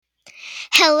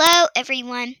Hello,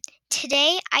 everyone.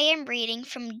 Today I am reading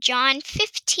from John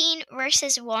 15,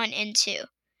 verses 1 and 2.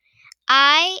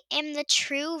 I am the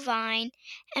true vine,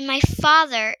 and my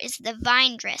Father is the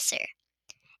vine dresser.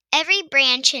 Every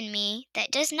branch in me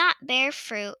that does not bear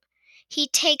fruit, he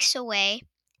takes away,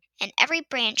 and every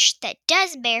branch that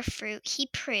does bear fruit, he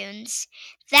prunes,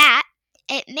 that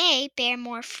it may bear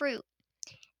more fruit.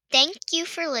 Thank you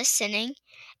for listening,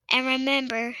 and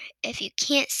remember, if you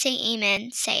can't say amen,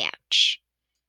 say ouch.